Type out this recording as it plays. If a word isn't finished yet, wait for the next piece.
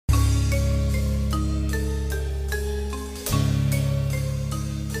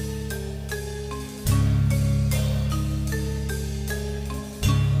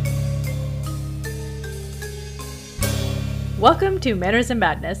Welcome to Manners and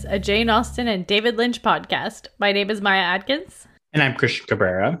Madness, a Jane Austen and David Lynch podcast. My name is Maya Adkins. And I'm Christian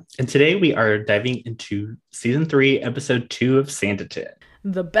Cabrera. And today we are diving into season 3, episode 2 of Sanditon.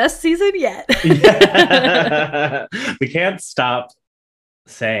 The best season yet. We can't stop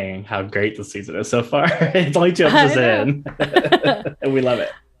saying how great the season is so far. It's only 2 episodes in. And we love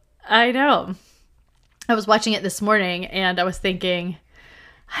it. I know. I was watching it this morning and I was thinking,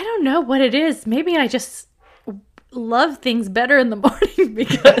 I don't know what it is. Maybe I just love things better in the morning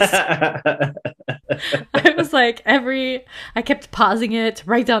because I was like I kept pausing it to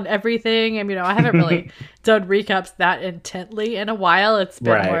write down everything. And, I haven't really done recaps that intently in a while. It's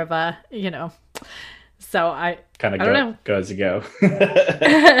been more of a, so I kind of don't know. Go as you go.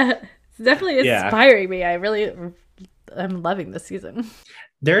 It's definitely inspiring me. I'm loving this season.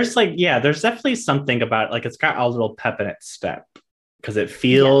 There's definitely something about it's got a little pep in its step because it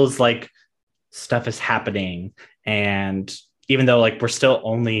feels like stuff is happening. And even though we're still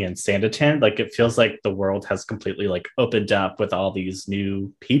only in Sanditon, it feels like the world has completely opened up with all these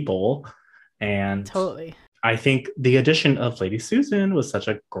new people. And totally, I think the addition of Lady Susan was such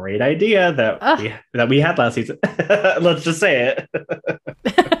a great idea that we had last season. Let's just say it.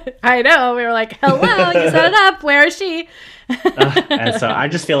 I know. We were like, hello, you set it up. Where is she? And so I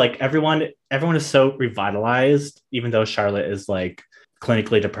just feel like everyone is so revitalized, even though Charlotte is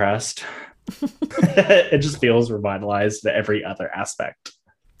clinically depressed. It just feels revitalized to every other aspect.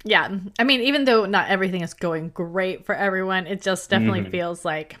 Yeah. I mean, even though not everything is going great for everyone, it just definitely feels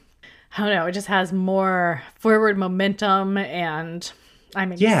like, I don't know, it just has more forward momentum, and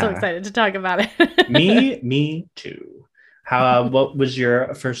I'm so excited to talk about it. Me too. What was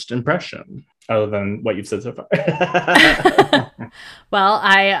your first impression other than what you've said so far? Well,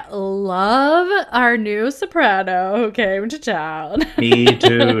 I love our new soprano who came to town. Me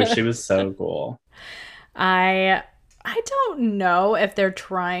too. She was so cool. I don't know if they're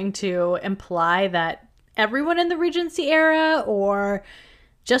trying to imply that everyone in the Regency era or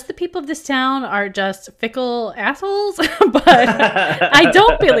just the people of this town are just fickle assholes, but I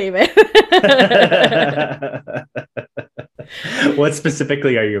don't believe it. What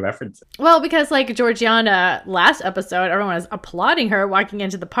specifically are you referencing? Well, because Georgiana last episode, everyone was applauding her walking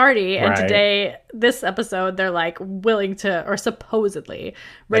into the party. And today, this episode, they're willing to, or supposedly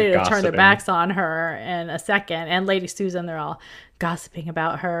ready to turn their backs on her in a second. And Lady Susan, they're all gossiping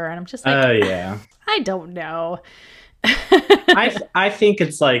about her. And I'm just like, oh, yeah. I don't know. I think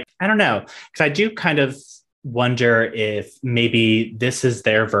it's I don't know, because I do kind of wonder if maybe this is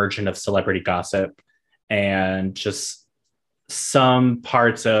their version of celebrity gossip, and just some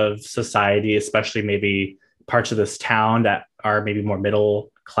parts of society, especially maybe parts of this town that are maybe more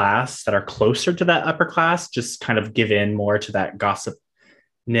middle class, that are closer to that upper class, just kind of give in more to that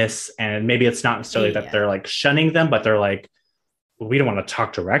gossipness. And maybe it's not necessarily that they're shunning them, but they're we don't want to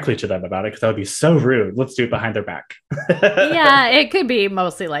talk directly to them about it because that would be so rude. Let's do it behind their back. Yeah, it could be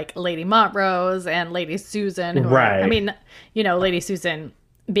mostly Lady Montrose and Lady Susan. Lady Susan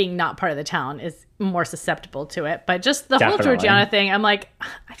being not part of the town is more susceptible to it. But just the whole Georgiana thing, I'm I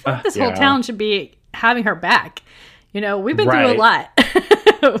feel like this whole town should be having her back. We've been through a lot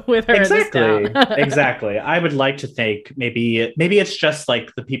with her in this town. Exactly. I would like to think maybe it's just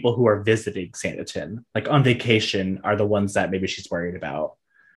the people who are visiting Sanditon, on vacation, are the ones that maybe she's worried about.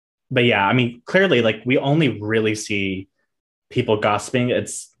 But yeah, I mean, clearly, we only really see people gossiping.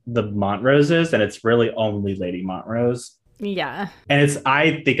 It's the Montroses, and it's really only Lady Montrose. Yeah. And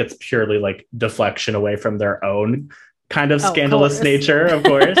I think it's purely deflection away from their own kind of scandalous nature, of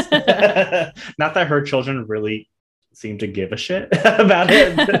course. Not that her children really seem to give a shit about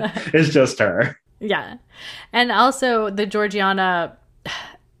it. It's just her. Yeah. And also the Georgiana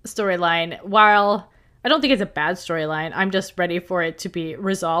storyline, while I don't think it's a bad storyline, I'm just ready for it to be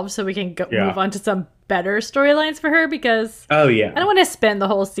resolved so we can move on to some better storylines for her, because I don't want to spend the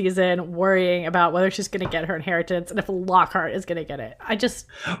whole season worrying about whether she's going to get her inheritance and if Lockhart is going to get it.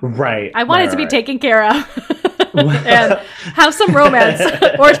 I want it to be taken care of. And have some romance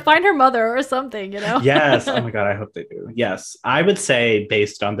or find her mother or something, Yes. Oh my God, I hope they do. Yes. I would say,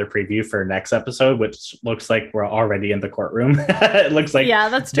 based on the preview for next episode, which looks like we're already in the courtroom, it looks like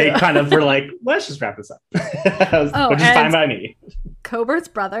that's true. They kind of were let's just wrap this up. Which is fine by me. Cobert's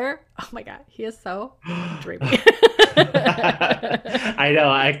brother, oh my God, he is so dreamy. I know.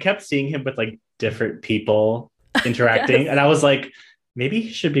 I kept seeing him with different people interacting, and I was like, maybe he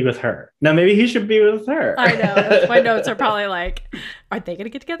should be with her. No, maybe he should be with her. I know. My notes are probably are they going to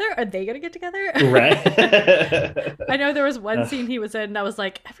get together? Are they going to get together? Right. I know there was one scene he was in, and I was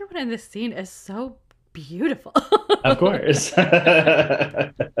like, everyone in this scene is so beautiful. Of course.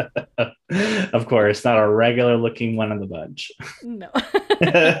 Of course, not a regular looking one in the bunch. No.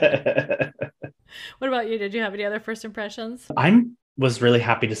 What about you? Did you have any other first impressions? I was really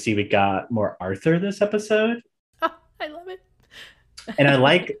happy to see we got more Arthur this episode. Oh, I love it. And I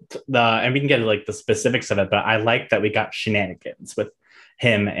like and we can get like the specifics of it, but I like that we got shenanigans with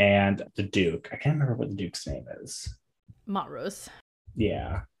him and the Duke. I can't remember what the Duke's name is. Montrose.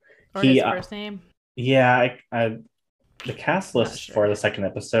 Yeah. Or his first name. Yeah, the cast list for the second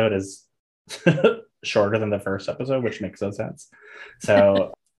episode is shorter than the first episode, which makes no sense.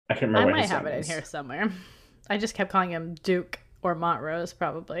 So I can't remember. I might have it in here somewhere. I just kept calling him Duke or Montrose,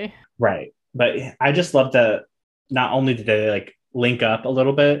 probably. Right. But I just love that not only did they like link up a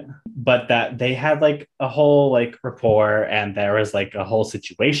little bit, but that they had like a whole like rapport, and there was like a whole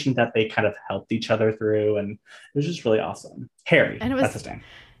situation that they kind of helped each other through, and it was just really awesome. Harry, and that's his name.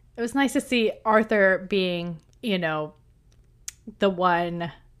 It was nice to see Arthur being, you know, the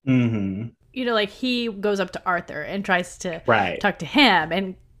one, mm-hmm. you know, like he goes up to Arthur and tries to talk to him,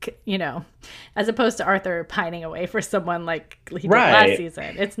 and you know, as opposed to Arthur pining away for someone like he did last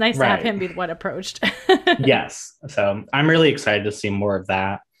season. It's nice to have him be the one approached. Yes. So I'm really excited to see more of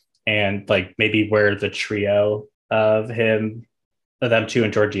that, and like maybe where the trio of them two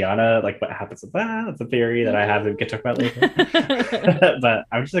and Georgiana, like what happens with that. That's a theory that I have to get to talk about later. But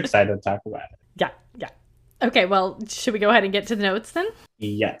I'm just excited to talk about it. Yeah. Okay, well, should we go ahead and get to the notes then?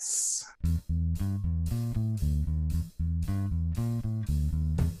 Yes.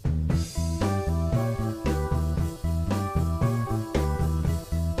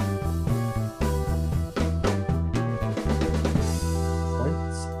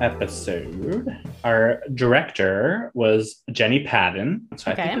 Episode, our director was Jenny Padden,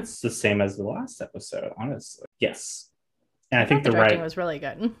 so I think it's the same as the last episode, honestly. Yes. And I think the writing was really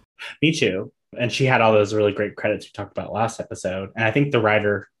good. Me too. And she had all those really great credits we talked about last episode, and I think the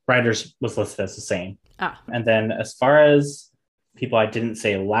writers was listed as the same. And then as far as people I didn't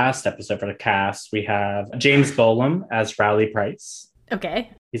say last episode for the cast, we have James Bolam as Rowley Price.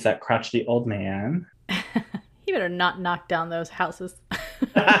 Okay. He's that crotchety old man. He better not knock down those houses.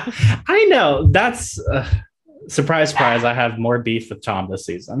 I know. That's surprise. I have more beef with Tom this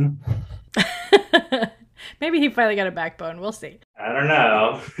season. Maybe he finally got a backbone. We'll see. I don't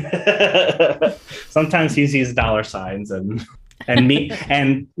know. Sometimes he sees dollar signs and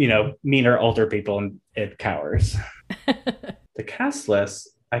meaner older people, and it cowers. The cast list,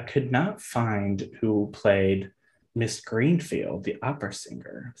 I could not find who played Miss Greenfield, the opera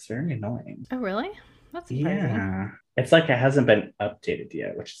singer. It's very annoying. Oh, really? That's surprising. Yeah. It's like it hasn't been updated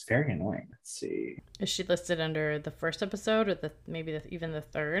yet, which is very annoying. Let's see. Is she listed under the first episode, or even the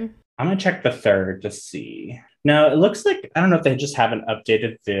third? I'm going to check the third to see. No, it looks like, I don't know if they just haven't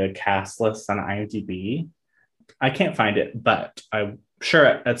updated the cast list on IMDb. I can't find it, but I'm sure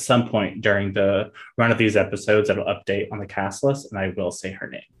at some point during the run of these episodes, it'll update on the cast list, and I will say her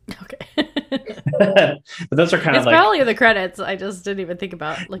name. Okay. But those are kind of like... It's probably in the credits. I just didn't even think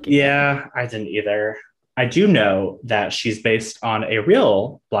about looking. Yeah, I didn't either. I do know that she's based on a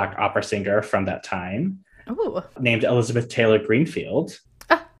real Black opera singer from that time. Ooh. Named Elizabeth Taylor Greenfield,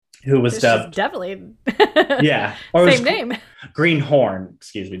 who was dubbed... Definitely. Yeah. Or same name. Greenhorn,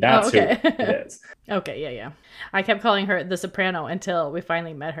 excuse me. That's who it is. Okay, yeah. I kept calling her the soprano until we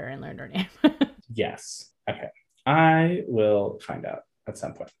finally met her and learned her name. Yes. Okay. I will find out at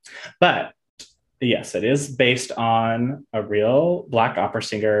some point. But yes, it is based on a real Black opera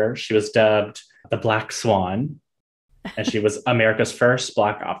singer. She was dubbed the Black Swan, and she was America's first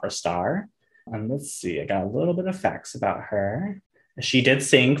Black opera star. And let's see, I got a little bit of facts about her. She did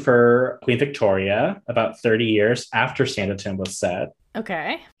sing for Queen Victoria about 30 years after Sanditon was set.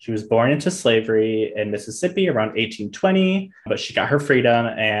 Okay. She was born into slavery in Mississippi around 1820, but she got her freedom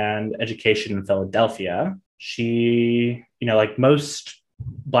and education in Philadelphia. She, like most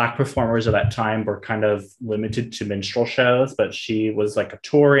Black performers of that time, were kind of limited to minstrel shows, but she was like a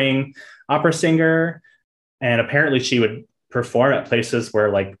touring opera singer. And apparently she would perform at places where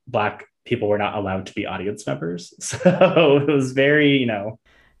like Black people were not allowed to be audience members. So it was very,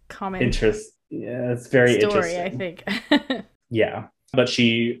 common interest. Yeah, it's very story, interesting. I think. Yeah. But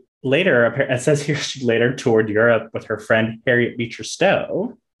she later, it says here, she later toured Europe with her friend Harriet Beecher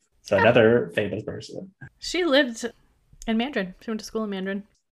Stowe. So another famous person. She lived in Mandarin. She went to school in Mandarin.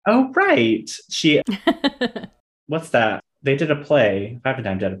 Oh, right. What's that? They did a play.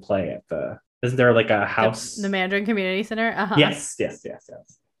 Time did a play at isn't there like a house? The Mandarin Community Center? Uh-huh. Yes.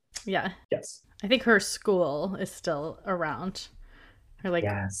 Yeah. Yes. I think her school is still around.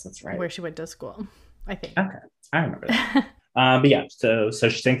 Yes, that's right. Where she went to school, I think. Okay. I remember that. But yeah, so she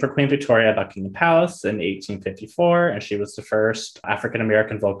sang for Queen Victoria at Buckingham Palace in 1854, and she was the first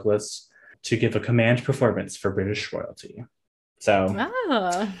African-American vocalist to give a command performance for British royalty. So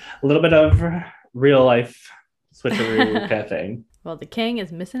Ah. a little bit of real life switcheroo kind of thing. Well, the king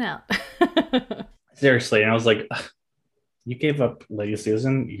is missing out. Seriously. And I was like, you gave up Lady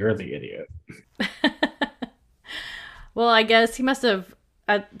Susan? You're the idiot. Well, I guess he must have,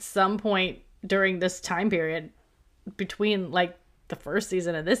 at some point during this time period, between like the first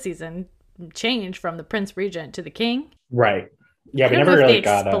season and this season, changed from the Prince Regent to the King. Right. Yeah, we I don't never know if really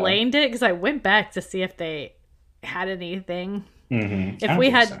they explained it, because I went back to see if they had anything. Mm-hmm. If we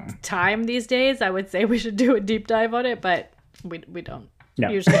had time these days, I would say we should do a deep dive on it, but we don't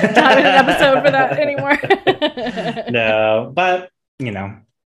usually have time in an episode for that anymore. No, but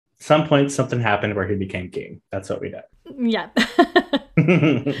some point something happened where he became king. That's what we did. Yeah.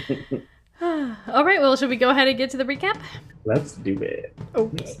 All right, well, should we go ahead and get to the recap? Let's do it.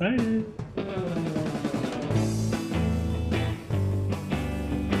 Okay.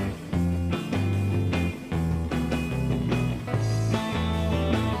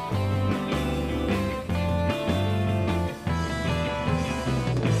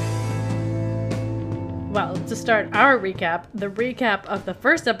 Well, to start our recap, the recap of the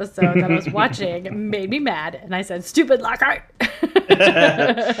first episode that I was watching made me mad, and I said, "Stupid Lockhart."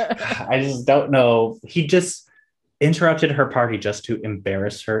 I just don't know. He just interrupted her party just to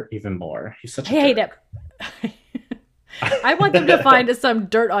embarrass her even more. He's such a hate him. I want them to find some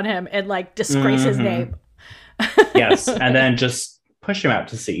dirt on him and like disgrace his name. Yes, and then just push him out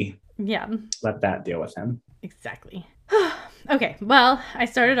to sea. Yeah. Let that deal with him. Exactly. Okay, well, I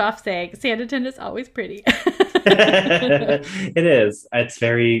started off saying Sanditon is always pretty. It is. It's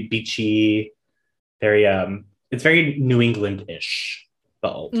very beachy, very it's very New England-ish,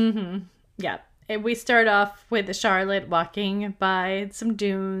 bold. Mm-hmm. Yeah. And we start off with Charlotte walking by some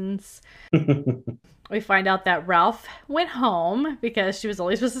dunes. We find out that Ralph went home because she was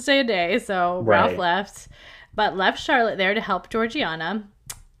only supposed to stay a day, so Ralph left, but left Charlotte there to help Georgiana.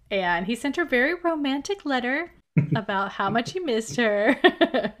 And he sent her a very romantic letter about how much he missed her.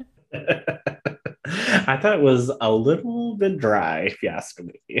 I thought it was a little bit dry, if you ask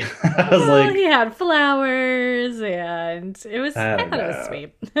me. I was like, he had flowers, and it was, I thought it was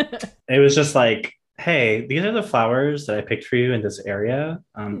sweet. It was just like, hey, these are the flowers that I picked for you in this area.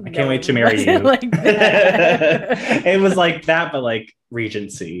 I can't wait to marry you. Like it was like that, but like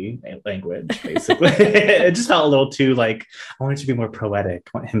Regency language, basically. It just felt a little too like, I want it to be more poetic.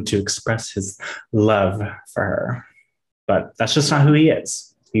 I want him to express his love for her. But that's just not who he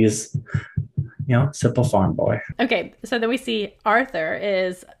is. He's, simple farm boy. Okay, so then we see Arthur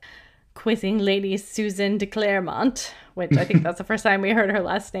is quizzing Lady Susan de Clermont, which I think that's the first time we heard her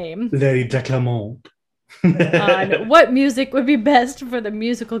last name. Lady de Clermont. On what music would be best for the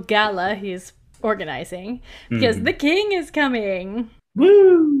musical gala he's organizing, because the king is coming.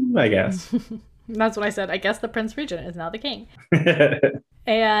 Woo, I guess. That's what I said. I guess the Prince Regent is now the king.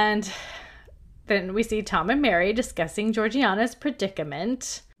 And then we see Tom and Mary discussing Georgiana's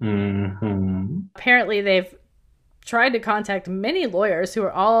predicament. Mm-hmm. Apparently they've tried to contact many lawyers who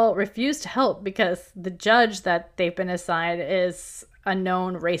are all refused to help because the judge that they've been assigned is a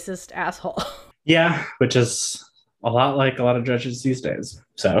known racist asshole. Yeah, which is a lot like a lot of judges these days.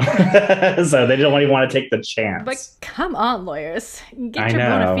 So so they don't even want to take the chance. But come on, lawyers. Get your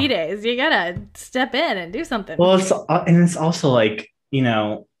bona fides. You gotta step in and do something. Well, it's also like,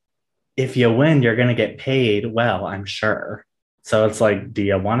 if you win, you're going to get paid well, I'm sure. So it's like, do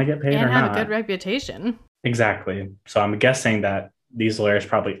you want to get paid or not? And have a good reputation. Exactly. So I'm guessing that these lawyers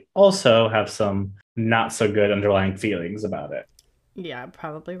probably also have some not so good underlying feelings about it. Yeah,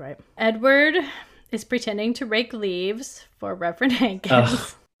 probably right. Edward is pretending to rake leaves for Reverend Hankins. I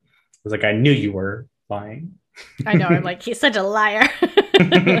was like, I knew you were lying. I know. I'm like, he's such a liar. And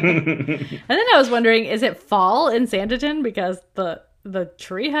then I was wondering, is it fall in Sanditon? Because the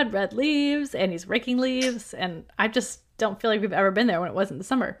tree had red leaves and he's raking leaves. And I just don't feel like we've ever been there when it wasn't the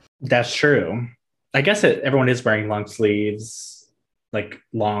summer. That's true. I guess everyone is wearing long sleeves, like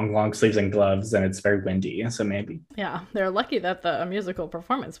long sleeves and gloves, and it's very windy. So maybe. Yeah, they're lucky that the musical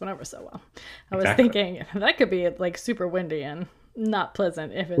performance went over so well. I was thinking that could be like super windy and not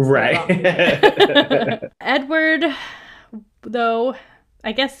pleasant if it's right. Edward, though,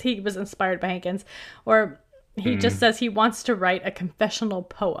 I guess he was inspired by Hankins, or he just says he wants to write a confessional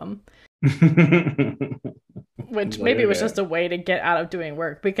poem. Which maybe was just a way to get out of doing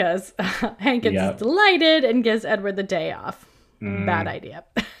work, because Hankins is delighted and gives Edward the day off. Bad idea.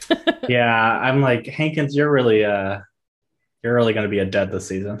 Yeah, I'm like, Hankins, you're really going to be a dud this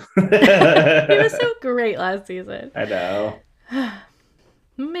season. He was so great last season. I know.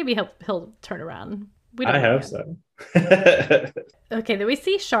 Maybe he'll turn around. I hope so. Okay, then we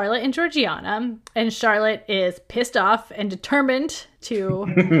see Charlotte and Georgiana, and Charlotte is pissed off and determined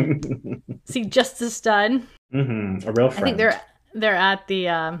to see justice done. A real friend. I think they're at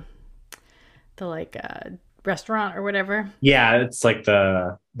the like restaurant or whatever. Yeah, it's like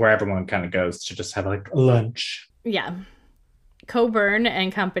where everyone kind of goes to just have like lunch. Yeah. Coburn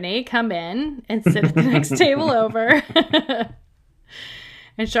and company come in and sit at the next table over.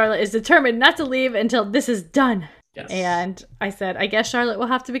 And Charlotte is determined not to leave until this is done. Yes. And I said, I guess Charlotte will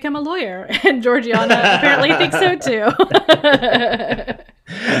have to become a lawyer. And Georgiana apparently thinks so too.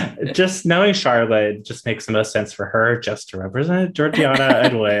 Just knowing Charlotte just makes the most sense for her just to represent Georgiana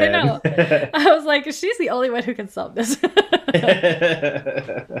and win. I know. I was like, she's the only one who can solve this.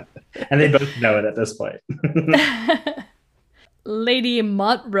 And they both know it at this point. Lady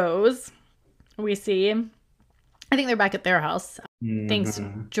Montrose, we see. I think they're back at their house. Thinks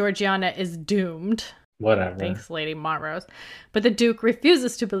Georgiana is doomed. Whatever. Thanks, Lady Montrose. But the Duke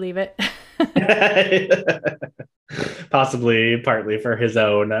refuses to believe it. Possibly partly for his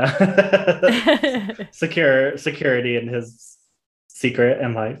own security in his secret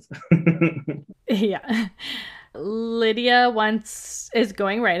in life. Yeah. Lydia is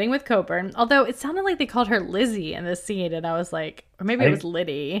going riding with Coburn, although it sounded like they called her Lizzie in this scene, and I was like, or maybe it was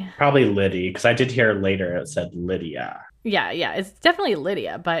Liddy. Probably Liddy, because I did hear later it said Lydia. Yeah, it's definitely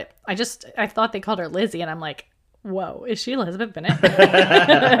Lydia, but I thought they called her Lizzie, and I'm like, whoa, is she Elizabeth Bennet?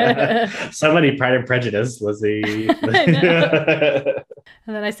 So many Pride and Prejudice, Lizzie. I know.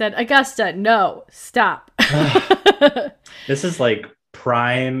 And then I said, Augusta, no, stop. This is like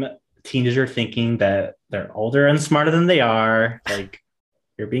prime teenager thinking that they're older and smarter than they are. Like,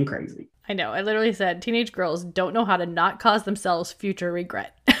 you're being crazy. I know. I literally said teenage girls don't know how to not cause themselves future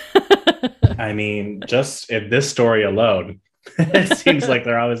regret. I mean, just in this story alone, it seems like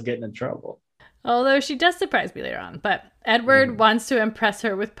they're always getting in trouble. Although she does surprise me later on. But Edward wants to impress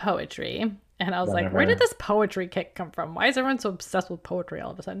her with poetry. And I was like, where did this poetry kick come from? Why is everyone so obsessed with poetry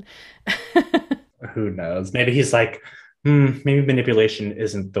all of a sudden? Who knows? Maybe he's like, maybe manipulation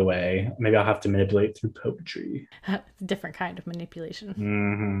isn't the way. Maybe I'll have to manipulate through poetry. Different kind of manipulation.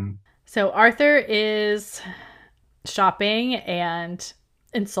 Mm-hmm. So Arthur is shopping and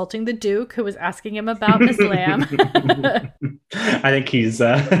insulting the Duke, who was asking him about Miss Lamb. I think he's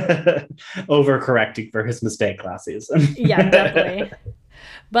overcorrecting for his mistake last season. Yeah, definitely.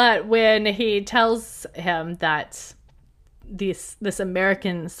 But when he tells him that this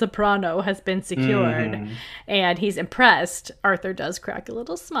American soprano has been secured and he's impressed, Arthur does crack a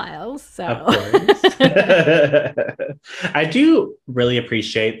little smile. So of course. I do really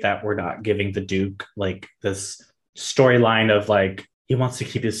appreciate that we're not giving the Duke like this storyline of like he wants to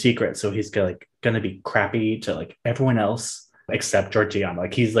keep his secret, so he's gonna be crappy to like everyone else except Georgiana.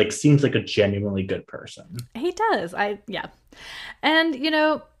 Like he's like seems like a genuinely good person. He does.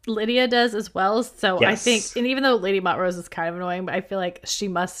 And Lydia does as well. So yes. I think, and even though Lady Montrose is kind of annoying, but I feel like she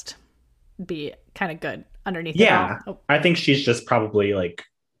must be kind of good underneath. Yeah. I think she's just probably like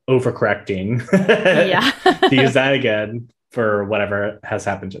overcorrecting. Yeah. To use that again for whatever has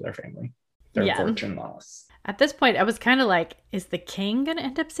happened to their family. Their fortune loss. At this point, I was kind of like, is the king going to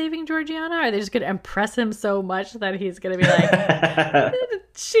end up saving Georgiana? Or are they just going to impress him so much that he's going to be like,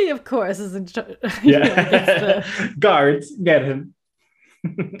 she, of course, is in charge. Yeah. Guards, get him.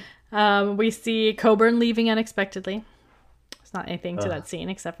 We see Coburn leaving unexpectedly. It's not anything to that scene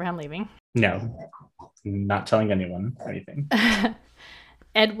except for him leaving. No, not telling anyone anything.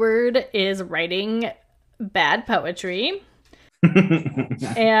 Edward is writing bad poetry.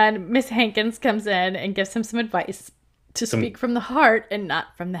 And Miss Hankins comes in and gives him some advice to speak from the heart and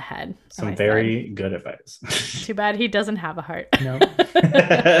not from the head. Some very good advice. Too bad he doesn't have a heart. No.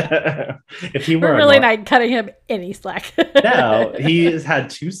 If he were We're really not cutting him any slack. No, he's had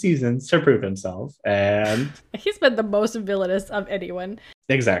 2 seasons to prove himself, and he's been the most villainous of anyone.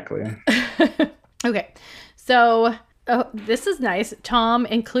 Exactly. Okay, so this is nice. Tom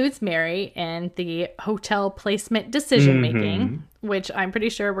includes Mary in the hotel placement decision making, which I'm pretty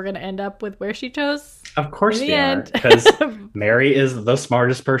sure we're going to end up with where she chose. Of course we are, because Mary is the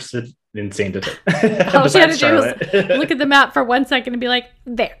smartest person in Sanditon. All she had to do was look at the map for 1 second and be like,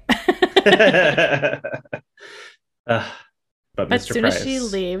 there. But as soon as she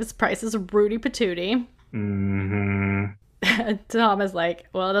leaves, Price is Rudy Patootie. Tom is like,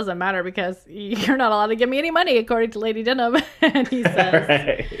 well, it doesn't matter because you're not allowed to give me any money, according to Lady Denham. And he says,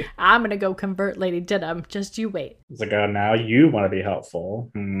 right. I'm going to go convert Lady Denham. Just you wait. It's like, oh, now you want to be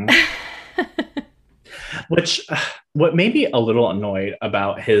helpful. Which, what made me a little annoyed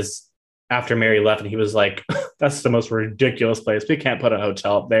about his, after Mary left, and he was like, that's the most ridiculous place. We can't put a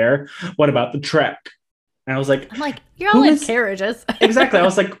hotel up there. What about the trek? And I was like, I'm like, you're all in carriages. Exactly. I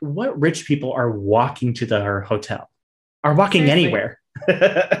was like, what rich people are walking to their hotel? Are walking anywhere?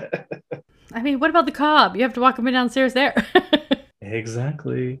 I mean, what about the Cobb? You have to walk up and downstairs there.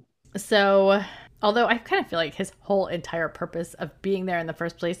 Exactly. So, although I kind of feel like his whole entire purpose of being there in the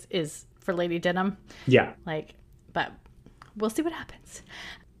first place is for Lady Denham. Yeah. Like, but we'll see what happens.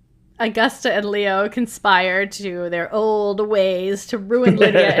 Augusta and Leo conspire to their old ways to ruin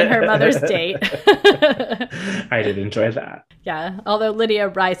Lydia and her mother's date. I did enjoy that. Yeah, although Lydia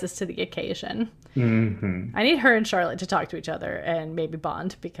rises to the occasion. Mm-hmm. I need her and Charlotte to talk to each other and maybe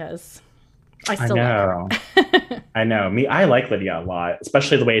bond because I still know. like her. I know. I like Lydia a lot,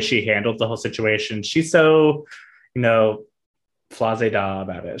 especially the way she handled the whole situation. She's so, flase-da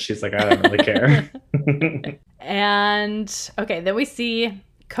about it. She's like, I don't really care. And, okay, then we see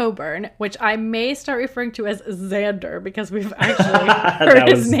Coburn, which I may start referring to as Xander because we've actually heard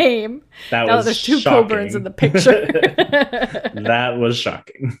his name. Now there's two shocking. Coburns in the picture. That was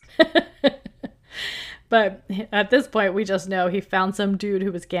shocking. But at this point, we just know he found some dude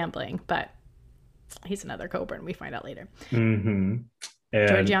who was gambling, but he's another Coburn. We find out later. Mm-hmm.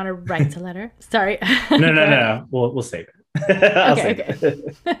 Georgiana writes a letter. Sorry. No. We'll save it.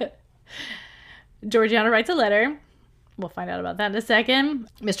 Okay. Georgiana writes a letter. We'll find out about that in a second.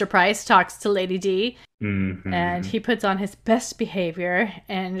 Mr. Price talks to Lady D, and he puts on his best behavior,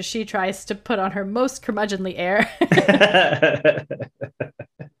 and she tries to put on her most curmudgeonly air.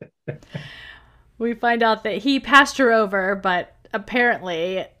 We find out that he passed her over, but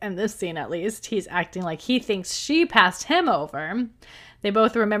apparently, in this scene at least, he's acting like he thinks she passed him over. They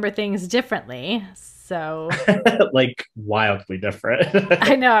both remember things differently, so... like, wildly different.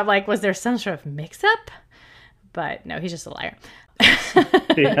 I know, I'm like, was there some sort of mix-up? But no, he's just a liar.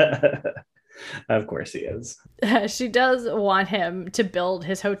 Yeah, of course he is. She does want him to build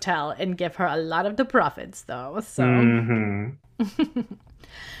his hotel and give her a lot of the profits, though. So,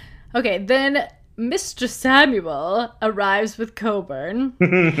 Okay, then Mr. Samuel arrives with Coburn,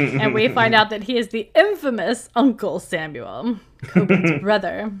 and we find out that he is the infamous Uncle Samuel, Coburn's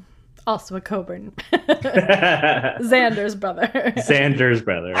brother. Also a Coburn. Xander's brother. Xander's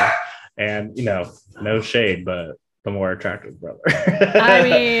brother. And, no shade, but the more attractive brother. I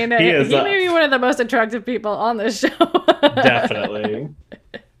mean, he may be one of the most attractive people on this show. Definitely.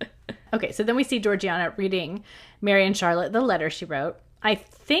 Okay, so then we see Georgiana reading Mary and Charlotte the letter she wrote. I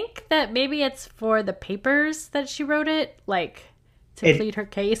think that maybe it's for the papers that she wrote it, like to plead her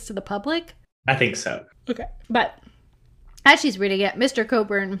case to the public. I think so. Okay, but as she's reading it, Mr.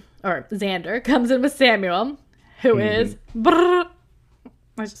 Coburn, or Xander, comes in with Samuel, who is... Brrr,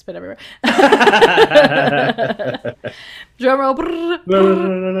 I just spit everywhere. Drumroll. Brrr,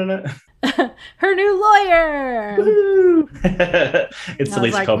 brrr. Her new lawyer. It's the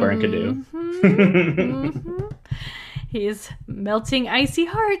least like, Coburn could do. He's melting icy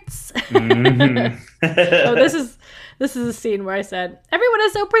hearts. Oh, this is a scene where I said, everyone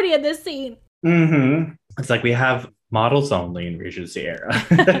is so pretty in this scene. It's like we have models only in Regency era.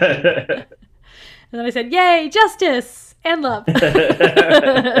 And then I said, yay, justice and love.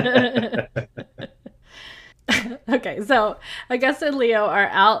 Okay, so Augusta and Leo are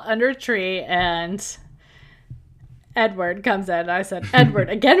out under a tree, and Edward comes in. I said, Edward,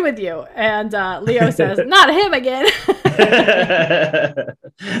 again with you. And Leo says, not him again.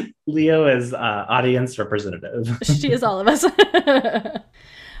 Leo is audience representative. She is all of us.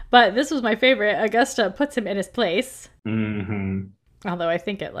 But this was my favorite. Augusta puts him in his place. Although I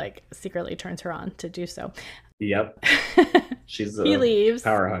think it secretly turns her on to do so. Yep. She's he leaves,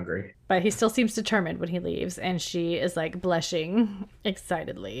 power hungry. But he still seems determined when he leaves, and she is blushing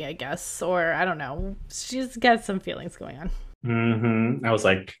excitedly, I guess, or I don't know. She's got some feelings going on. I was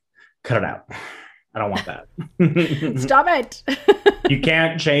like, cut it out. I don't want that. Stop it. You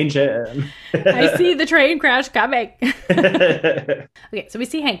can't change it. I see the train crash coming. Okay, so we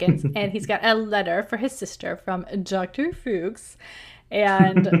see Hankins, and he's got a letter for his sister from Dr. Fuchs.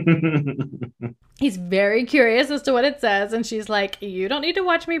 And he's very curious as to what it says. And she's like, you don't need to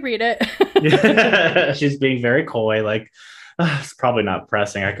watch me read it. Yeah. She's being very coy, like, it's probably not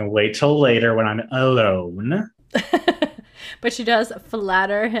pressing. I can wait till later when I'm alone. But she does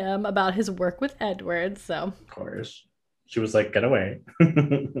flatter him about his work with Edward. So, of course. She was like, get away.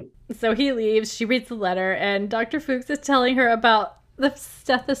 So he leaves. She reads the letter. And Dr. Fuchs is telling her about the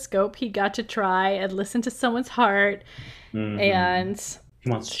stethoscope he got to try and listen to someone's heart. And he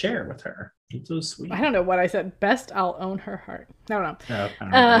wants to share it with her. It's so sweet. I don't know what I said. Best I'll own her heart. I don't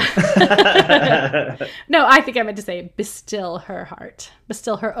know. No, I think I meant to say bestill her heart.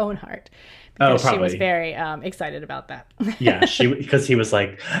 Bestill her own heart. Because she was very excited about that. Yeah, because he was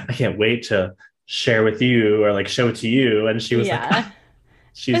like, I can't wait to share with you or like show it to you. And she was like, Yeah.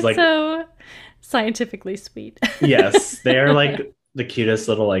 she's It's like, so scientifically sweet. yes, they're like the cutest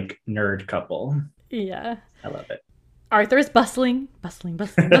little like nerd couple. Yeah. I love it. Arthur is bustling. It's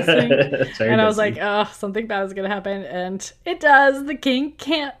very And I was like, busy. oh, something bad is going to happen. And it does. The king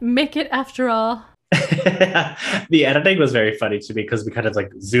can't make it after all. The editing was very funny to me because we kind of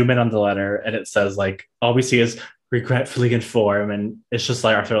like zoom in on the letter and it says like all we see is regretfully inform, and it's just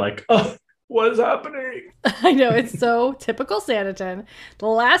like Arthur like, oh, what is happening? I know, it's so typical Sanditon. The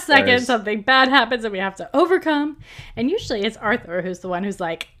last second, something bad happens and we have to overcome. And usually it's Arthur who's the one who's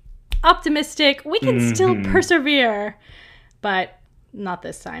like, optimistic, we can still persevere. But not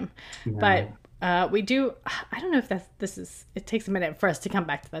this time. No. But we do, I don't know if it takes a minute for us to come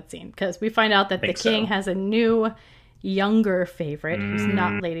back to that scene because we find out that the king has a new, younger favorite who's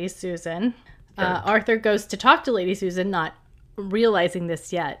not Lady Susan. Sure. Arthur goes to talk to Lady Susan, not realizing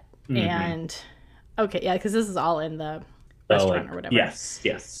this yet. And okay, yeah, because this is all in the restaurant or whatever.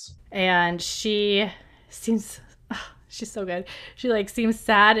 Yes. And she seems, she's so good. She like seems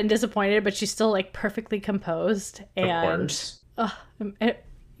sad and disappointed, but she's still like perfectly composed. And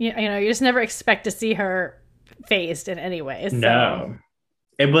you know, you just never expect to see her phased in any way. So. No,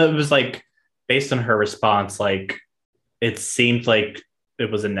 it was like based on her response, like it seemed like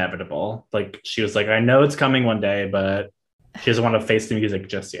it was inevitable. Like she was like, I know it's coming one day, but she doesn't want to face the music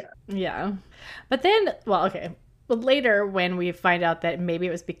just yet. Yeah. But then, well, okay. But later when we find out that maybe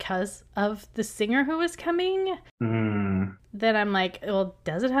it was because of the singer who was coming, then I'm like, well,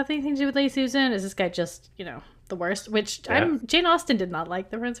 does it have anything to do with Lady Susan? Is this guy just, you know, the worst? Which Jane Austen did not like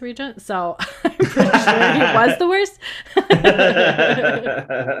the Prince Regent, so I'm pretty sure he was the worst.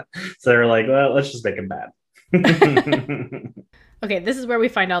 So they're like, well, let's just make him bad. Okay, this is where we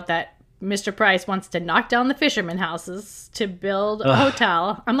find out that Mr. Price wants to knock down the fisherman houses to build a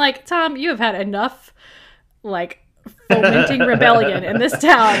hotel. I'm like, Tom, you have had enough, like, fomenting rebellion in this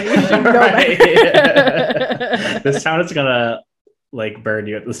town. You should know that. This town is gonna, like, burn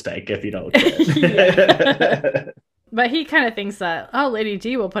you at the stake if you don't get it. But he kind of thinks that, oh, Lady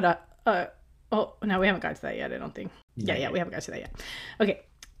D will put oh, no, we haven't got to that yet, I don't think. Yeah, we haven't got to that yet. Okay,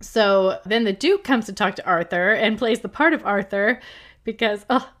 so then the Duke comes to talk to Arthur and plays the part of Arthur because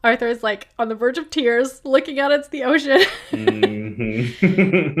Arthur is like on the verge of tears looking out into the ocean.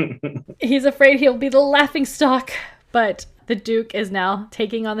 He's afraid he'll be the laughingstock, but the Duke is now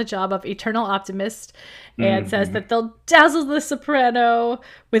taking on the job of eternal optimist and says that they'll dazzle the soprano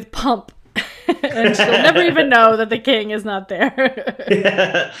with pomp. And she'll never even know that the king is not there.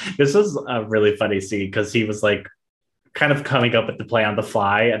 Yeah, this was a really funny scene because he was like kind of coming up with the play on the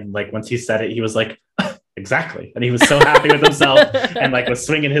fly, and like once he said it, he was like, exactly, and he was so happy with himself and like was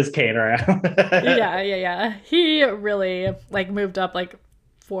swinging his cane around. Yeah. He really like moved up like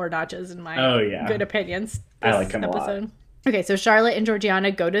 4 notches in my good opinions. I like him a lot. Okay, so Charlotte and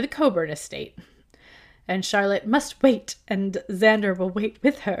Georgiana go to the Coburn estate. And Charlotte must wait, and Xander will wait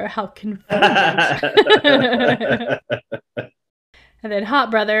with her. How convenient. And then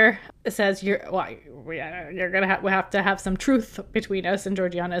Hot Brother says, we have to have some truth between us. And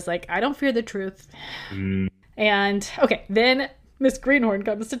Georgiana is like, I don't fear the truth. And, okay, then Miss Greenhorn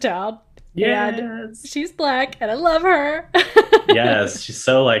comes to town. Yes. And she's black, and I love her. Yes, she's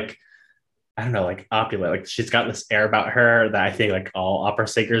so, like, I don't know, like opulent. Like she's got this air about her that I think like all opera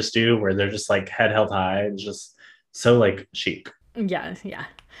singers do, where they're just like head held high and just so like chic. Yeah.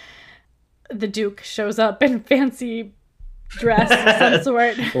 The Duke shows up in fancy dress of some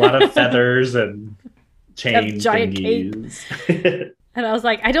sort. A lot of feathers and chain giant cape. And I was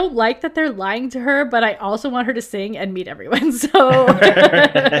like, I don't like that they're lying to her, but I also want her to sing and meet everyone. So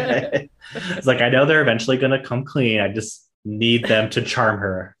it's like, I know they're eventually gonna come clean. I just need them to charm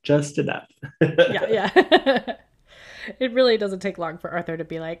her just enough. Yeah. It really doesn't take long for Arthur to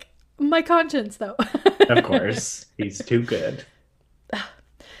be like, my conscience, though. Of course. He's too good.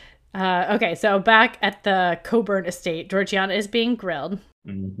 Okay, so back at the Coburn estate, Georgiana is being grilled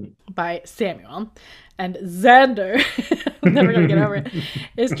by Samuel. And Xander, I'm never going to get over it,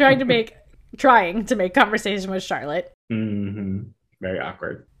 is trying to make conversation with Charlotte. Very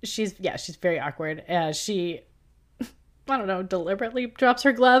awkward. She's very awkward. She, I don't know, deliberately drops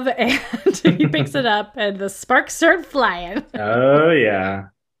her glove and he picks it up and the sparks start flying. Oh, yeah.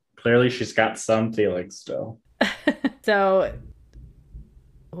 Clearly she's got some feelings still. So,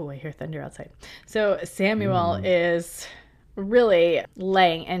 I hear thunder outside. So Samuel is really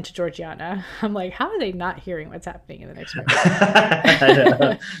laying into Georgiana. I'm like, how are they not hearing what's happening in the next room? I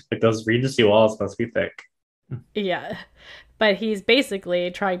know. Like those Regency walls must be thick. Yeah. But he's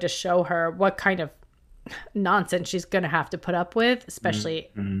basically trying to show her what kind of nonsense she's going to have to put up with, especially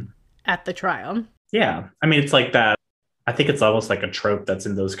at the trial. Yeah. I mean, it's like that. I think it's almost like a trope that's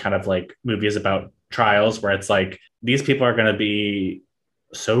in those kind of like movies about trials where it's like these people are going to be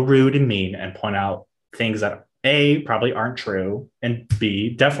so rude and mean and point out things that A, probably aren't true, and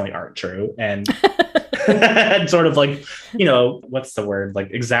B, definitely aren't true. And, and sort of like, you know, what's the word? Like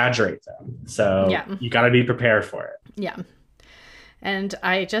exaggerate them. So you got to be prepared for it. Yeah. And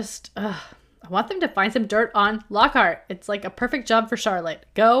I want them to find some dirt on Lockhart. It's like a perfect job for Charlotte.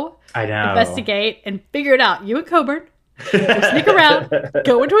 Go investigate and figure it out. You and Coburn. Go sneak around,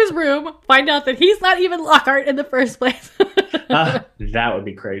 go into his room, find out that he's not even Lockhart in the first place. That would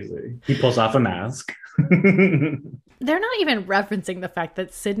be crazy. He pulls off a mask. They're not even referencing the fact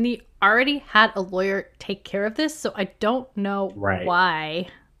that Sydney already had a lawyer take care of this, so I don't know why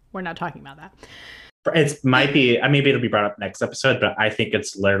we're not talking about that. It might be, maybe it'll be brought up next episode, but I think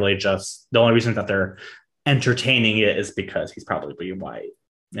it's literally just the only reason that they're entertaining it is because he's probably white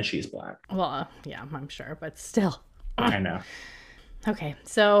and she's black. Well, yeah, I'm sure, but still. I know. Okay,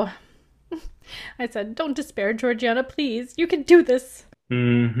 so I said, don't despair, Georgiana, please. You can do this.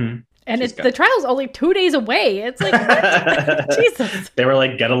 Mm-hmm. And the trial's only 2 days away. It's like, what? Jesus. They were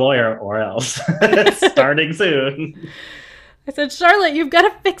like, get a lawyer or else. Starting soon. I said, Charlotte, you've got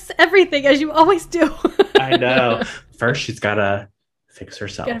to fix everything as you always do. I know. First, she's got to fix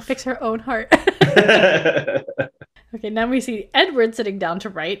herself. Got to fix her own heart. Okay, now we see Edward sitting down to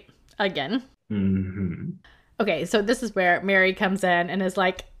write again. Mm-hmm. Okay, so this is where Mary comes in and is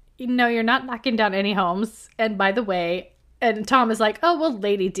like, no, you're not knocking down any homes. And by the way, and Tom is like, oh, well,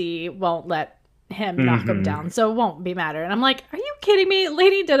 Lady D won't let him knock them down, so it won't be matter. And I'm like, are you kidding me?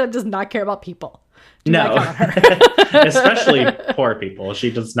 Lady Denham does not care about people. No, especially poor people. She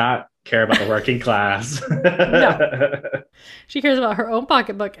does not care about the working class. No, she cares about her own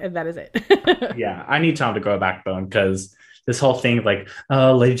pocketbook, and that is it. Yeah, I need Tom to grow a backbone because this whole thing, like,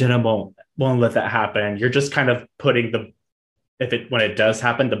 oh, Lady Denham won't let that happen. You're just kind of putting when it does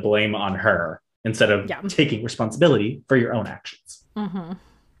happen, the blame on her instead of taking responsibility for your own actions. Mm-hmm.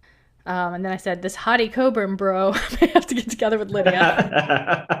 And then I said, this hottie Coburn bro may have to get together with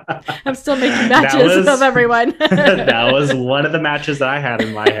Lydia. I'm still making matches of everyone. That was one of the matches that I had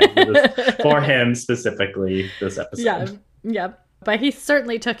in my head for him specifically this episode. Yeah. But he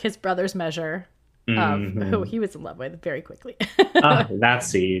certainly took his brother's measure of who he was in love with very quickly. That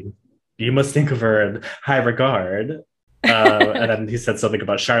scene. You must think of her in high regard. And then he said something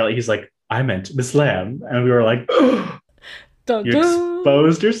about Charlotte. He's like, I meant Miss Lamb. And we were like, dun, you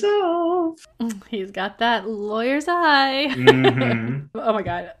exposed yourself. He's got that lawyer's eye. Mm-hmm. Oh my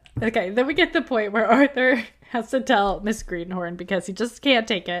God. Okay, then we get to the point where Arthur has to tell Miss Greenhorn because he just can't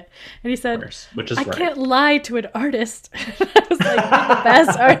take it. And he said, I can't lie to an artist. I was like, you're the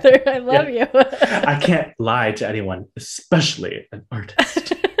best, Arthur. I love you. I can't lie to anyone, especially an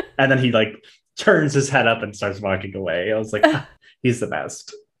artist. And then he like turns his head up and starts walking away. I was like, he's the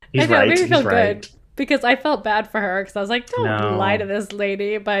best. He's right. He's right. Good because I felt bad for her because I was like, don't lie to this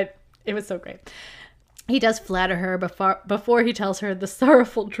lady. But it was so great. He does flatter her before he tells her the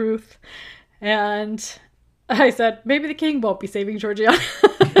sorrowful truth. And I said, maybe the king won't be saving Georgiana.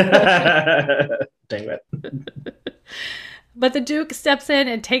 Dang it. But the Duke steps in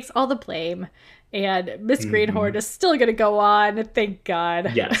and takes all the blame. And Miss Greenhorn is still going to go on. Thank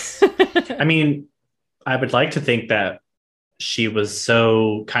God. Yes. I mean, I would like to think that she was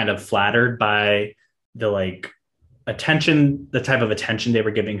so kind of flattered by the like attention, the type of attention they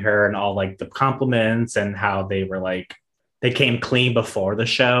were giving her and all like the compliments and how they were like, they came clean before the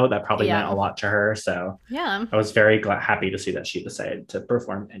show. That probably meant a lot to her. So yeah, I was very happy to see that she decided to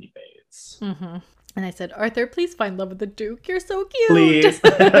perform anyways. Mm-hmm. And I said, Arthur, please find love with the Duke. You're so cute. Please.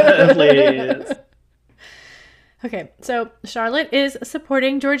 Please. Okay, so Charlotte is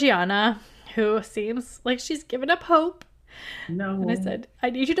supporting Georgiana, who seems like she's given up hope. No. And I said, I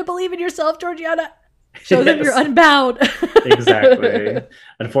need you to believe in yourself, Georgiana. Show them you're unbound. Exactly.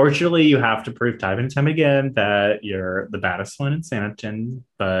 Unfortunately, you have to prove time and time again that you're the baddest one in Sanditon,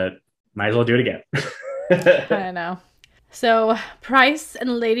 but might as well do it again. I know. So Price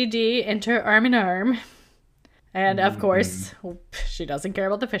and Lady D enter arm in arm. And of course, she doesn't care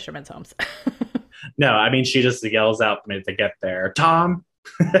about the fishermen's homes. No, I mean, she just yells out the minute they get there, Tom,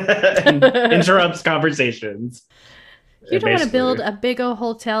 and interrupts conversations. You don't want to build a big old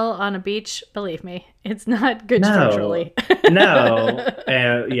hotel on a beach. Believe me, it's not good structurally. No.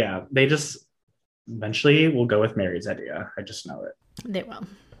 Yeah, they just eventually will go with Mary's idea. I just know it. They will.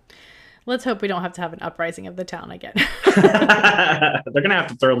 Let's hope we don't have to have an uprising of the town again. They're going to have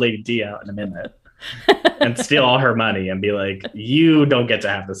to throw Lady D out in a minute. and steal all her money and be like, you don't get to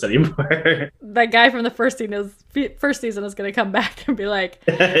have this anymore. That guy from the first season is going to come back and be like,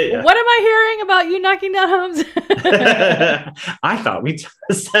 yeah. What am I hearing about you knocking down homes? I thought we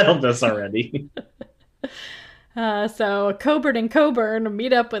settled this already. So Coburn and Coburn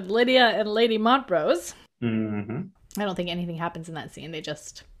meet up with Lydia and Lady Montrose. Mm-hmm. I don't think anything happens in that scene. He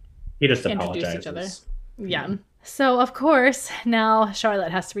just introduce each other. Yeah. So, of course, now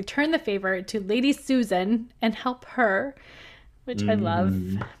Charlotte has to return the favor to Lady Susan and help her, which I love.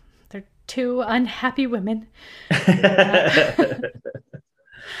 They're two unhappy women.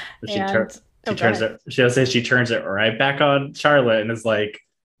 She turns it right back on Charlotte and is like,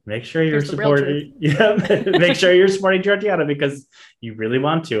 make sure you're supporting. Yeah, make sure you're supporting Georgiana because you really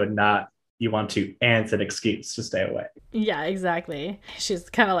want to, and not you want to, and it's an excuse to stay away. Yeah, exactly. She's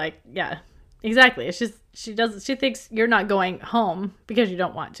kind of like, yeah, exactly. It's just she thinks you're not going home because you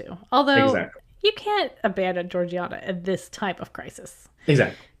don't want to. Although you can't abandon Georgiana in this type of crisis.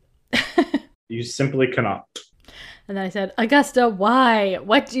 Exactly. You simply cannot. And then I said, Augusta, why?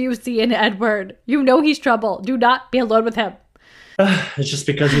 What do you see in Edward? You know he's trouble. Do not be alone with him. It's just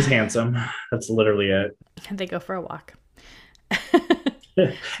because he's handsome. That's literally it. And they go for a walk.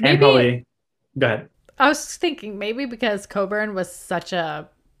 And probably, go ahead. I was thinking maybe because Coburn was such a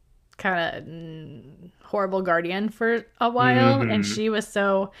kind of horrible guardian for a while, and she was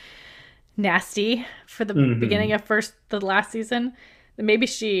so nasty for the beginning of the last season, that maybe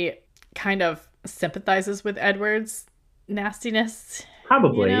she kind of sympathizes with Edward's nastiness.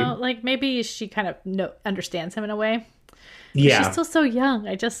 Probably. You know, like maybe she kind of understands him in a way. Yeah. But she's still so young.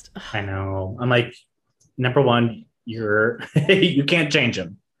 I know. I'm like, number one, you can't change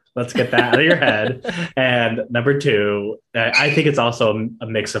him. Let's get that out of your head. And number two, I think it's also a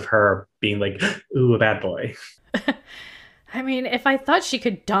mix of her being like, ooh, a bad boy. I mean, if I thought she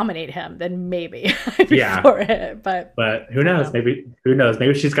could dominate him, then maybe I'd be for it. But who knows? Who knows?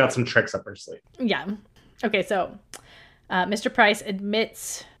 Maybe she's got some tricks up her sleeve. Yeah. Okay, so Mr. Price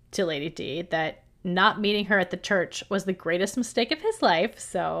admits to Lady D that not meeting her at the church was the greatest mistake of his life.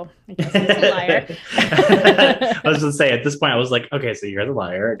 So I guess he's a liar. I was going to say, at this point, I was like, okay, so you're the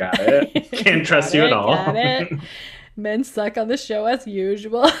liar. Got it. Can't trust you at all. Got it. Men suck on the show as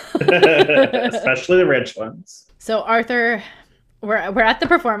usual. Especially the rich ones. So Arthur, we're at the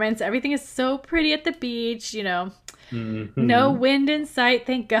performance. Everything is so pretty at the beach, you know. No wind in sight,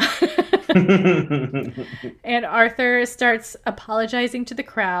 thank God. And Arthur starts apologizing to the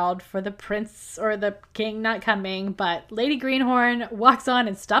crowd for the prince or the king not coming, but Lady Greenhorn walks on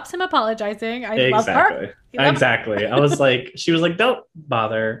and stops him apologizing. I love her. Exactly. I was like, she was like, don't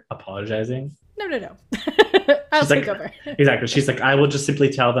bother apologizing. No. I'll take over. Exactly. She's like, I will just simply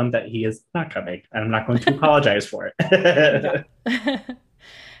tell them that he is not coming, and I'm not going to apologize for it.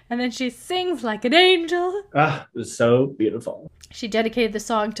 And then she sings like an angel. Ah, it was so beautiful. She dedicated the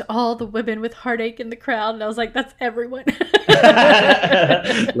song to all the women with heartache in the crowd, and I was like, that's everyone.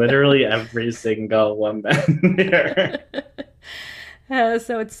 Literally every single woman here.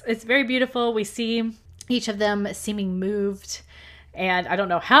 So it's very beautiful. We see each of them seeming moved. And I don't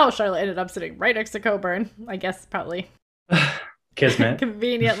know how Charlotte ended up sitting right next to Coburn. I guess probably Kismet.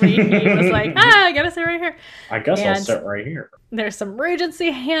 Conveniently, he was like, I gotta sit right here. I guess I'll sit right here. There's some Regency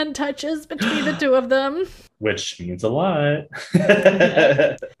hand touches between the two of them. Which means a lot.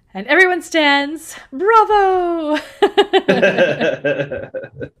 And everyone stands. Bravo! It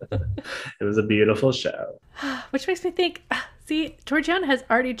was a beautiful show. Which makes me think, see, Georgiana has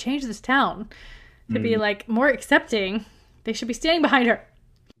already changed this town to be like more accepting. They should be standing behind her.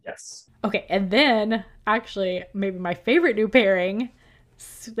 Yes. Okay, and then, actually, maybe my favorite new pairing,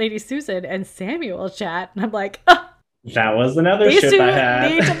 Lady Susan and Samuel chat. And I'm like, that was another ship I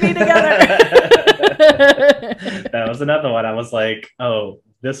had. These two need to be together. That was another one. I was like, oh,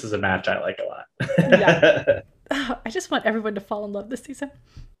 this is a match I like a lot. Yeah. I just want everyone to fall in love this season.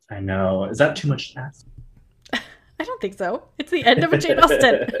 I know. Is that too much to ask? I don't think so. It's the end of a Jane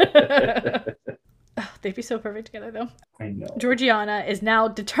Austen. Oh, they'd be so perfect together, though. I know. Georgiana is now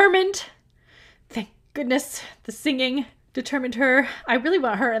determined. Thank goodness the singing determined her. I really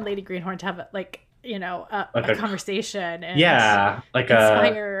want her and Lady Greenhorn to have, a conversation and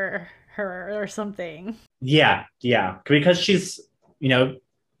inspire her or something. Yeah. Because she's,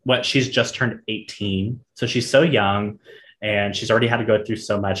 she's just turned 18. So she's so young and she's already had to go through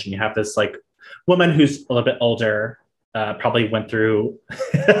so much. And you have this woman who's a little bit older, probably went through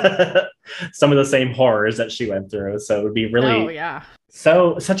some of the same horrors that she went through. So it would be really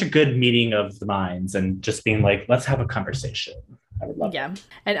such a good meeting of the minds and just being like, let's have a conversation. I would love it.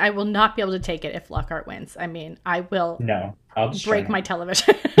 And I will not be able to take it if Lockhart wins. I mean, I will I'll just break my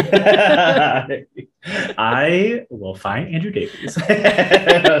television. I will find Andrew Davies.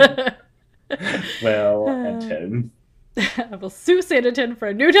 Will and Tim. I will sue Sanditon for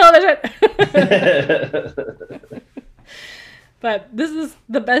a new television. But this is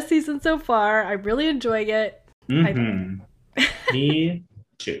the best season so far. I'm really enjoying it. Mm-hmm. Me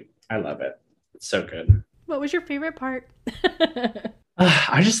too. I love it. It's so good. What was your favorite part?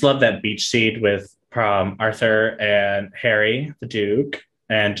 I just love that beach scene with Arthur and Harry, the Duke,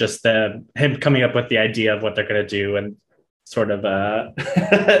 and just him coming up with the idea of what they're going to do and sort of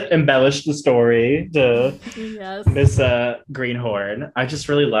embellish the story to Miss Greenhorn. I just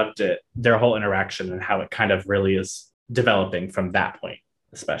really loved it, their whole interaction and how it kind of really is developing from that point,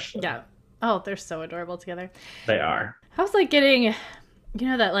 especially. Yeah. Oh, they're so adorable together. They are. I was like getting,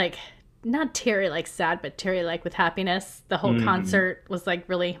 that like, not teary like sad, but teary like with happiness. The whole concert was like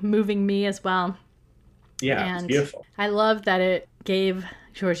really moving me as well. Yeah, and it's beautiful. I love that it gave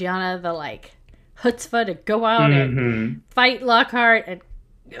Georgiana the like chutzpah to go out and fight Lockhart and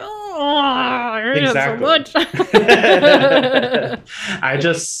I hate him so much. I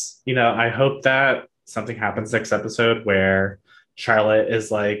just, I hope that something happens next episode where Charlotte is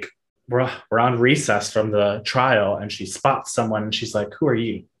like, we're on recess from the trial, and she spots someone and she's like, who are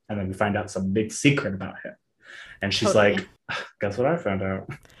you? And then we find out some big secret about him. And she's like, guess what I found out?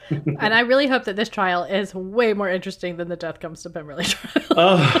 And I really hope that this trial is way more interesting than the Death Comes to Pemberley trial.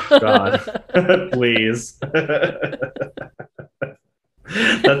 Oh, God. Please.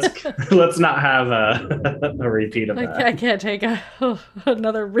 Let's not have a repeat of that. I can't take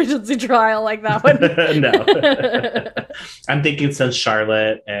another Regency trial like that one. No. I'm thinking since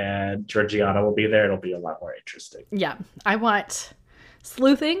Charlotte and Georgiana will be there, it'll be a lot more interesting. Yeah. I want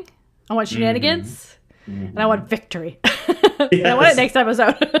sleuthing. I want shenanigans. And I want victory. Yes. I want it next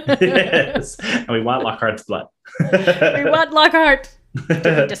episode. Yes. And we want Lockhart's blood. We want Lockhart to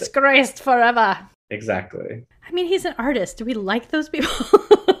be disgraced forever. Exactly. I mean, he's an artist. Do we like those people?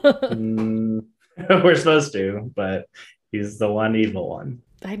 We're supposed to, but he's the one evil one.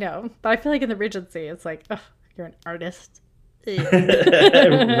 I know. But I feel like in the Regency, it's like, oh, you're an artist.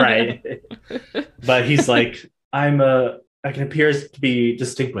 Right. But he's like, I can appear to be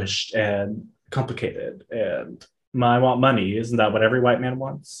distinguished and complicated, and I want money. Isn't that what every white man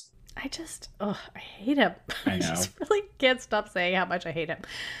wants? I hate him. I just really can't stop saying how much I hate him.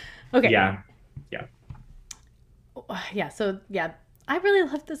 Okay. Yeah. So I really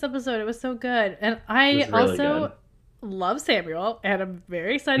loved this episode. It was so good. And I also love Samuel, and I'm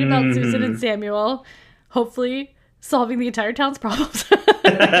very excited about Susan and Samuel hopefully solving the entire town's problems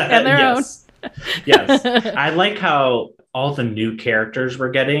and their own. Yes. I like how all the new characters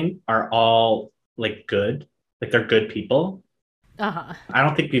we're getting are all like good. Like they're good people. I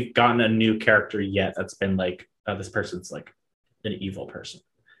don't think we've gotten a new character yet that's been like, this person's like an evil person.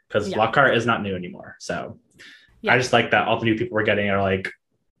 Because Lockhart is not new anymore. So I just like that all the new people we're getting are like,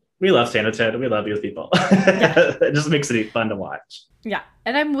 we love Sanditon, we love these people. It just makes it fun to watch. Yeah.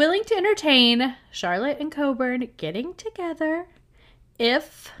 And I'm willing to entertain Charlotte and Coburn getting together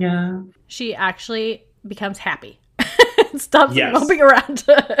if she actually becomes happy. Stops moping around.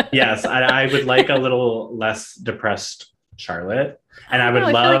 Yes. I would like a little less depressed Charlotte. And I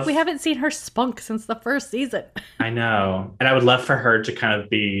feel like we haven't seen her spunk since the first season. I know. And I would love for her to kind of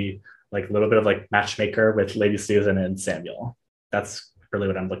be like a little bit of like matchmaker with Lady Susan and Samuel. That's really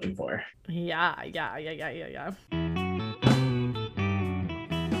what I'm looking for. Yeah.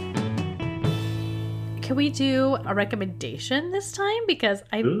 Can we do a recommendation this time? Because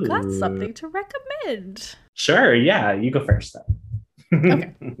I've got something to recommend. Sure. Yeah. You go first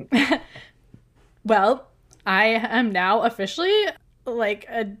then. Okay. Well, I am now officially like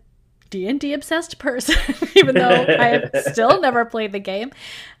a D&D obsessed person, even though I have still never played the game.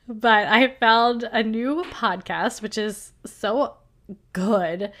 But I found a new podcast, which is so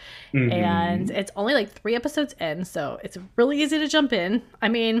good. And it's only like 3 episodes in, so it's really easy to jump in. I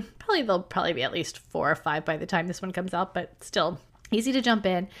mean, there'll probably be at least 4 or 5 by the time this one comes out, but still easy to jump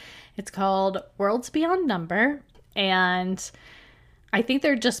in. It's called Worlds Beyond Number. And I think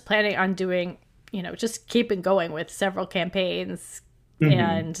they're just planning on doing, just keeping going with several campaigns.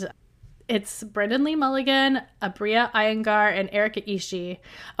 And it's Brendan Lee Mulligan, Abria Iyengar, and Erica Ishii.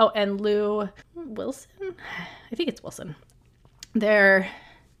 Oh, and Lou Wilson? I think it's Wilson.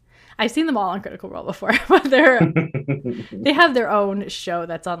 I've seen them all on Critical Role before, but they have their own show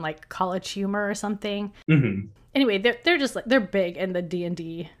that's on like College Humor or something. Anyway, they're just like, they're big in the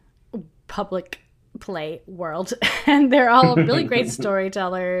D&D public play world. And they're all really great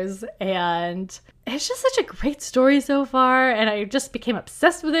storytellers. And it's just such a great story so far. And I just became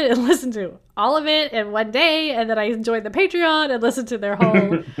obsessed with it and listened to all of it in one day. And then I joined the Patreon and listened to their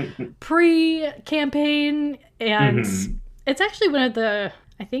whole pre-campaign. And it's actually one of the,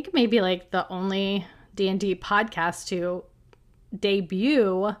 I think maybe like the only D&D podcast to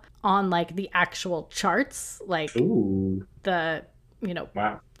debut on like the actual charts, like the, you know,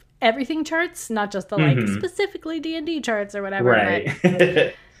 everything charts, not just the like specifically D&D charts or whatever. Right.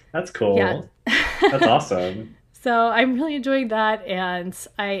 But, that's cool. Yeah. That's awesome. So I'm really enjoying that, and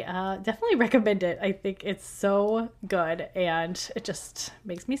I definitely recommend it. I think it's so good, and it just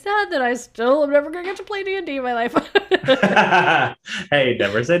makes me sad that I still am never going to get to play D&D in my life. Hey,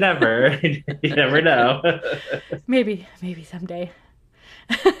 never say never. You never know. Maybe someday.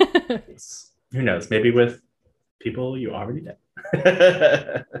 Who knows? Maybe with people you already know.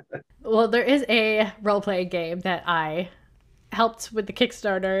 Well, there is a role-playing game that I helped with the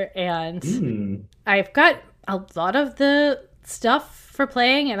Kickstarter, and I've got a lot of the stuff for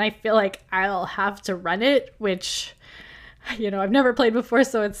playing, and I feel like I'll have to run it, which, you know, I've never played before,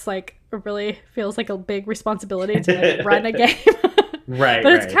 so it's like, it really feels like a big responsibility to run a game. Right.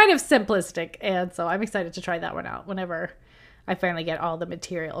 But it's kind of simplistic, and so I'm excited to try that one out whenever I finally get all the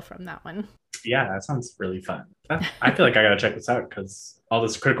material from that one. Yeah, that sounds really fun. I feel like I gotta check this out because all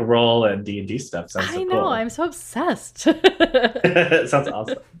this Critical Role and D&D stuff sounds so cool. I know, I'm so obsessed. It sounds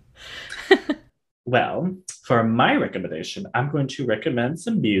awesome. Well, for my recommendation, I'm going to recommend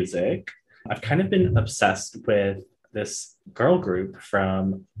some music. I've kind of been obsessed with this girl group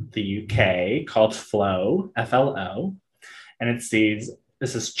from the UK called Flow, F-L-O. And it's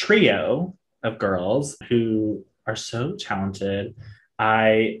this trio of girls who are so talented.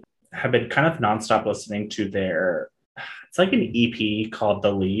 I have been kind of nonstop listening to it's like an EP called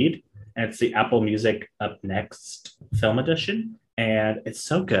The Lead, and it's the Apple Music Up Next film edition. And it's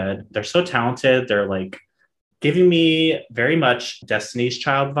so good. They're so talented. They're like giving me very much Destiny's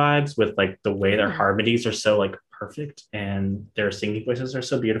Child vibes with like the way their harmonies are so like perfect, and their singing voices are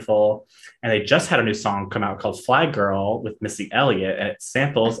so beautiful. And they just had a new song come out called Fly Girl with Missy Elliott, and it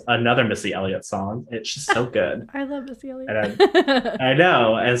samples another Missy Elliott song. It's just so good. I love Missy Elliott. And I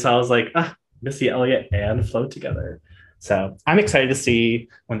know. And so I was like, Missy Elliott and Flow together. So I'm excited to see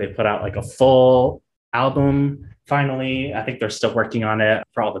when they put out like a full album. Finally, I think they're still working on it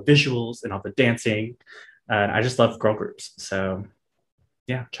for all the visuals and all the dancing. And I just love girl groups. So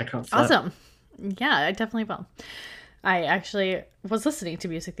yeah, check out Flow. Awesome. Yeah, I definitely will. I actually was listening to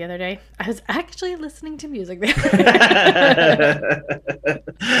music the other day.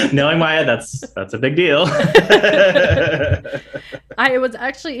 Knowing Maya, that's a big deal. I was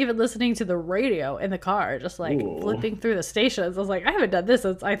actually even listening to the radio in the car, just like flipping through the stations. I was like, I haven't done this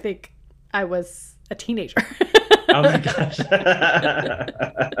since I think I was a teenager. Oh my gosh.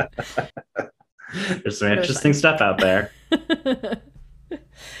 There's some interesting stuff out there.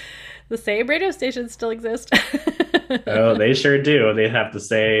 The same radio stations still exist. Oh, they sure do. They have the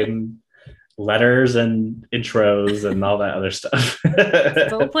same letters and intros and all that other stuff.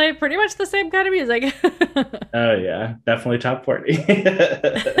 Still play pretty much the same kind of music. Oh yeah, definitely top 40.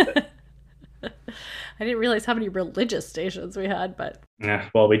 I didn't realize how many religious stations we had, but yeah,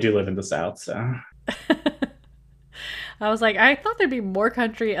 well, we do live in the South, so I was like, I thought there'd be more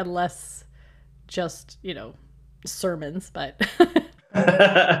country and less just, you know, sermons, but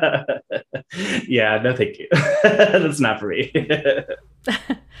yeah, no thank you. That's not for me.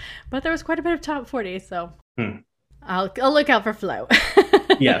 But there was quite a bit of top 40, so I'll look out for Flow.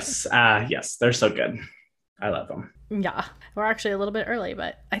 Yes, they're so good. I love them. Yeah, we're actually a little bit early,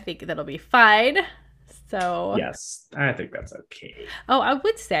 but I think that'll be fine. So yes, I think that's okay. Oh, I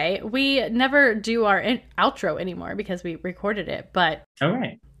would say we never do our outro anymore because we recorded it, but all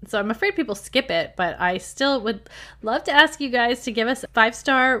right. So I'm afraid people skip it, but I still would love to ask you guys to give us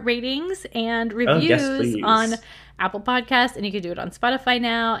 5-star ratings and reviews on Apple Podcasts, and you can do it on Spotify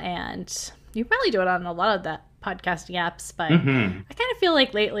now, and you probably do it on a lot of the podcasting apps, but I kind of feel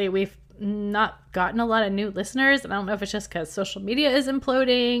like lately we've not gotten a lot of new listeners, and I don't know if it's just because social media is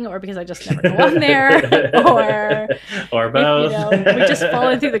imploding or because I just never go on there or both. If, we just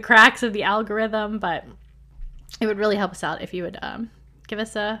fallen through the cracks of the algorithm, but it would really help us out if you would give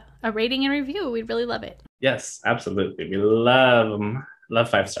us a rating and review. We'd really love it. Yes, absolutely. We love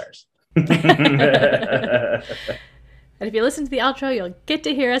 5 stars. And if you listen to the outro, you'll get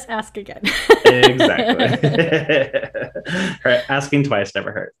to hear us ask again. Exactly. Asking twice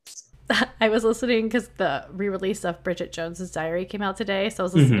never hurts. I was listening because the re-release of Bridget Jones's Diary came out today, so I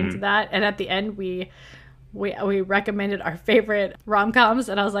was listening to that, and at the end we we recommended our favorite rom-coms,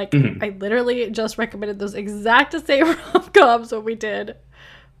 and I was like, I literally just recommended those exact same rom-coms when we did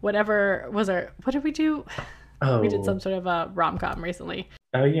whatever was our, what did we do? Oh, we did some sort of a rom-com recently.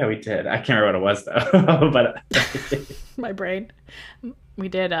 Oh yeah, we did. I can't remember what it was though. But my brain. We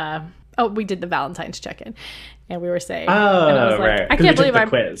did we did the Valentine's check-in, and we were saying, oh, and I was like, right. I can't believe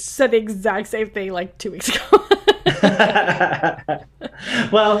I said the exact same thing like 2 weeks ago.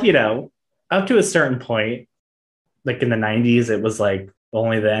 Well, you know, up to a certain point, like in the 90s, it was like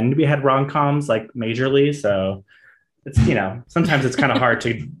only then we had rom-coms like majorly. So it's, you know, sometimes it's kind of hard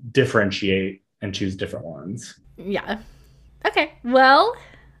to differentiate and choose different ones. Yeah. Okay. Well,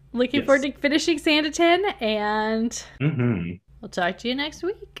 looking forward to finishing Sanditon, and we'll talk to you next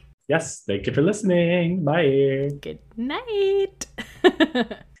week. Yes. Thank you for listening. Bye. Good night.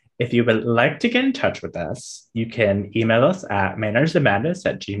 If you would like to get in touch with us, you can email us at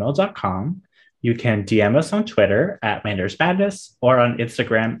mannersandmadness@gmail.com. You can DM us on Twitter at mannersmadness, or on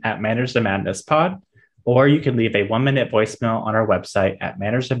Instagram at mannersandmadnesspod, or you can leave a 1-minute voicemail on our website at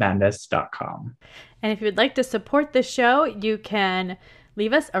mannersandmadness.com. And if you would like to support the show, you can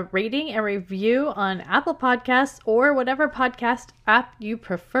leave us a rating and review on Apple Podcasts or whatever podcast app you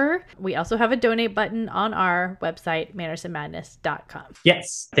prefer. We also have a donate button on our website, mannersandmadness.com.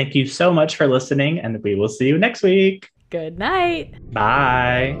 Yes. Thank you so much for listening, and we will see you next week. Good night.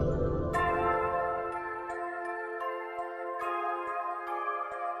 Bye.